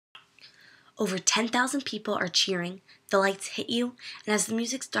Over 10,000 people are cheering, the lights hit you, and as the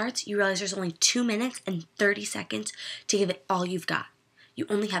music starts, you realize there's only 2 minutes and 30 seconds to give it all you've got. You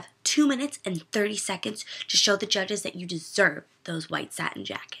only have 2 minutes and 30 seconds to show the judges that you deserve those white satin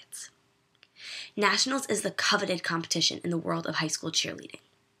jackets. Nationals is the coveted competition in the world of high school cheerleading.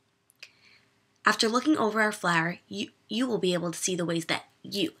 After looking over our flyer, you will be able to see the ways that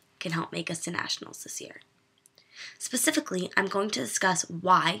you can help make us to Nationals this year. Specifically, I'm going to discuss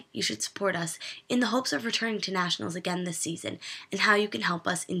why you should support us in the hopes of returning to Nationals again this season and how you can help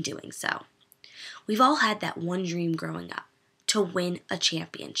us in doing so. We've all had that one dream growing up, to win a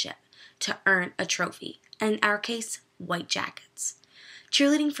championship, to earn a trophy, and in our case, white jackets.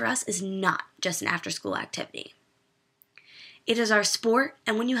 Cheerleading for us is not just an after-school activity. It is our sport,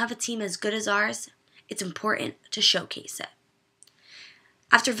 and when you have a team as good as ours, it's important to showcase it.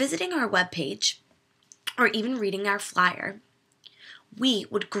 After visiting our webpage, or even reading our flyer, we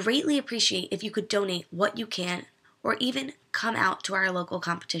would greatly appreciate if you could donate what you can, or even come out to our local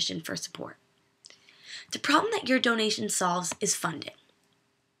competition for support. The problem that your donation solves is funding.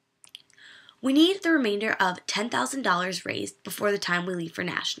 We need the remainder of $10,000 raised before the time we leave for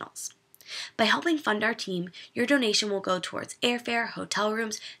Nationals. By helping fund our team, your donation will go towards airfare, hotel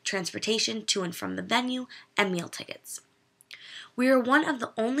rooms, transportation to and from the venue, and meal tickets. We are one of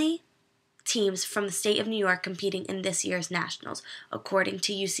the only teams from the state of New York competing in this year's Nationals. According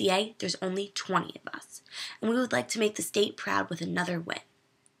to UCA, there's only 20 of us, and we would like to make the state proud with another win.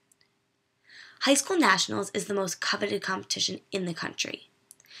 High School Nationals is the most coveted competition in the country.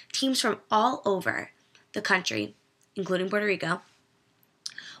 Teams from all over the country, including Puerto Rico,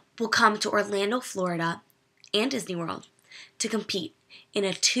 will come to Orlando, Florida, and Disney World to compete in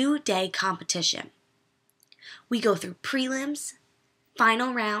a 2-day competition. We go through prelims,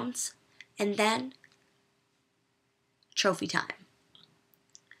 final rounds, and then trophy time.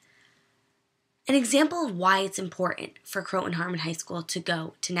 An example of why it's important for Croton Harmon High School to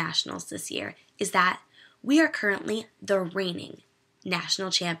go to Nationals this year is that we are currently the reigning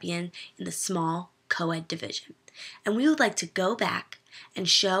national champion in the small co-ed division, and we would like to go back and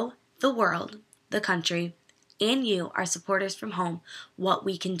show the world, the country, and you, our supporters from home, what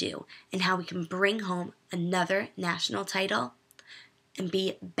we can do and how we can bring home another national title and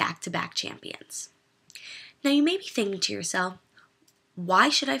be back-to-back champions. Now you may be thinking to yourself, why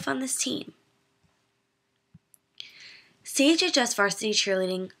should I fund this team? CHHS Varsity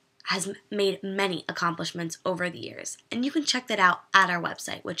Cheerleading has made many accomplishments over the years, and you can check that out at our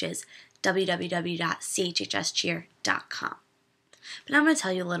website, which is www.chhscheer.com. But I'm going to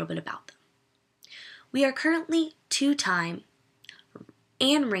tell you a little bit about them. We are currently 2-time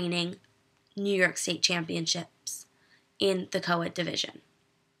and reigning New York State Championships in the co-ed division.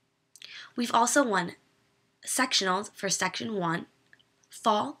 We've also won sectionals for Section 1,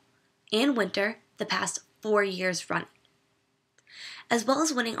 fall, and winter the past 4 years running. As well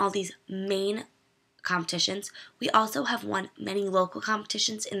as winning all these main competitions, we also have won many local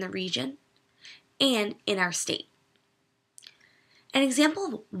competitions in the region and in our state. An example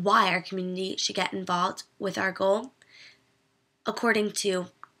of why our community should get involved with our goal, according to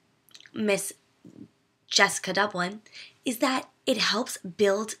Miss Jessica Dublin, is that it helps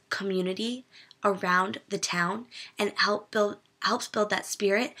build community around the town and helps build that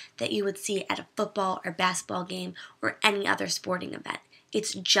spirit that you would see at a football or basketball game or any other sporting event.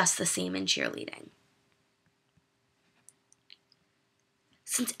 It's just the same in cheerleading.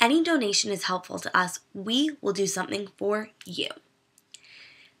 Since any donation is helpful to us, we will do something for you.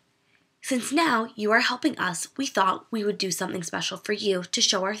 Since now you are helping us, we thought we would do something special for you to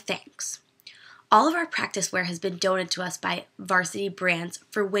show our thanks. All of our practice wear has been donated to us by Varsity Brands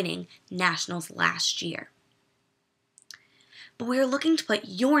for winning Nationals last year. But we are looking to put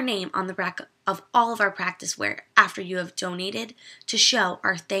your name on the back of all of our practice wear after you have donated to show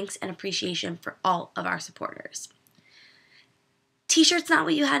our thanks and appreciation for all of our supporters. T-shirts not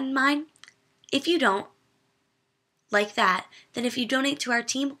what you had in mind? If you don't like that, then if you donate to our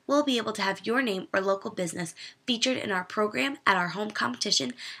team, we'll be able to have your name or local business featured in our program at our home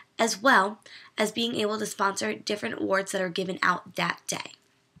competition, as well as being able to sponsor different awards that are given out that day.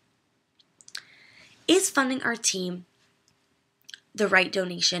 Is funding our team the right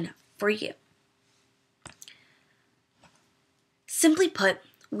donation for you? Simply put,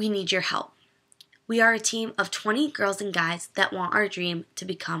 we need your help. We are a team of 20 girls and guys that want our dream to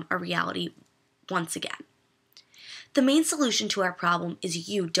become a reality once again. The main solution to our problem is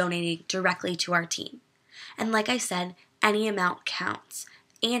you donating directly to our team. And like I said, any amount counts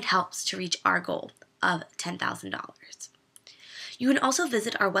and helps to reach our goal of $10,000. You can also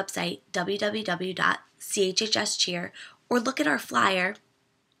visit our website, www.chhscheer, or look at our flyer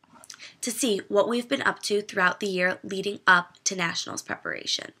to see what we've been up to throughout the year leading up to nationals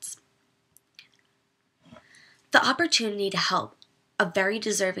preparations. The opportunity to help a very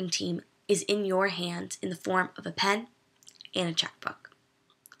deserving team is in your hands in the form of a pen and a checkbook.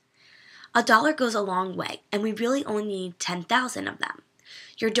 $1 goes a long way, and we really only need 10,000 of them.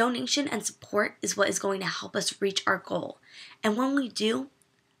 Your donation and support is what is going to help us reach our goal, and when we do,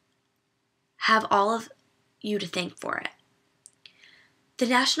 have all of you to thank for it. The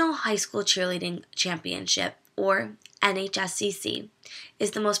National High School Cheerleading Championship, or NHSCC,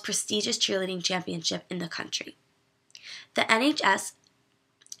 is the most prestigious cheerleading championship in the country. The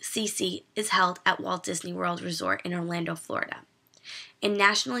NHSCC is held at Walt Disney World Resort in Orlando, Florida, and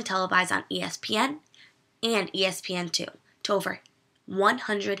nationally televised on ESPN and ESPN2 to over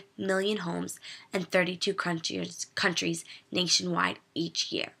 100 million homes and 32 countries nationwide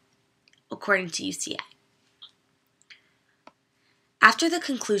each year, according to UCA. After the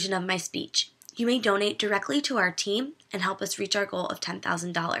conclusion of my speech, you may donate directly to our team and help us reach our goal of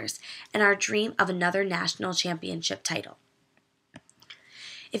 $10,000 and our dream of another national championship title.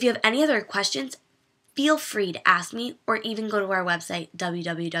 If you have any other questions, feel free to ask me or even go to our website,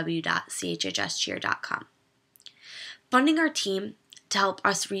 www.chhscheer.com. Funding our team to help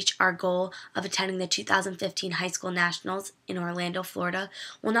us reach our goal of attending the 2015 High School Nationals in Orlando, Florida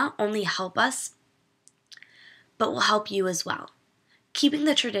will not only help us, but will help you as well. Keeping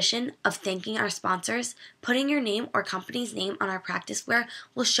the tradition of thanking our sponsors, putting your name or company's name on our practice wear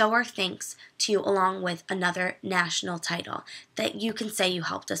will show our thanks to you along with another national title that you can say you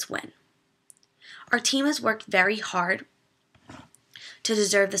helped us win. Our team has worked very hard to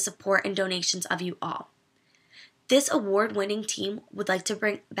deserve the support and donations of you all. This award-winning team would like to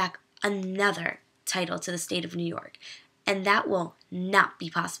bring back another title to the state of New York, and that will not be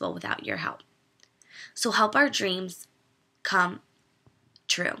possible without your help. So help our dreams come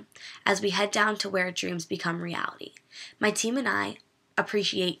true as we head down to where dreams become reality. My team and I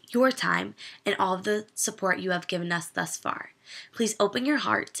appreciate your time and all of the support you have given us thus far. Please open your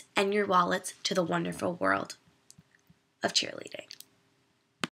hearts and your wallets to the wonderful world of cheerleading.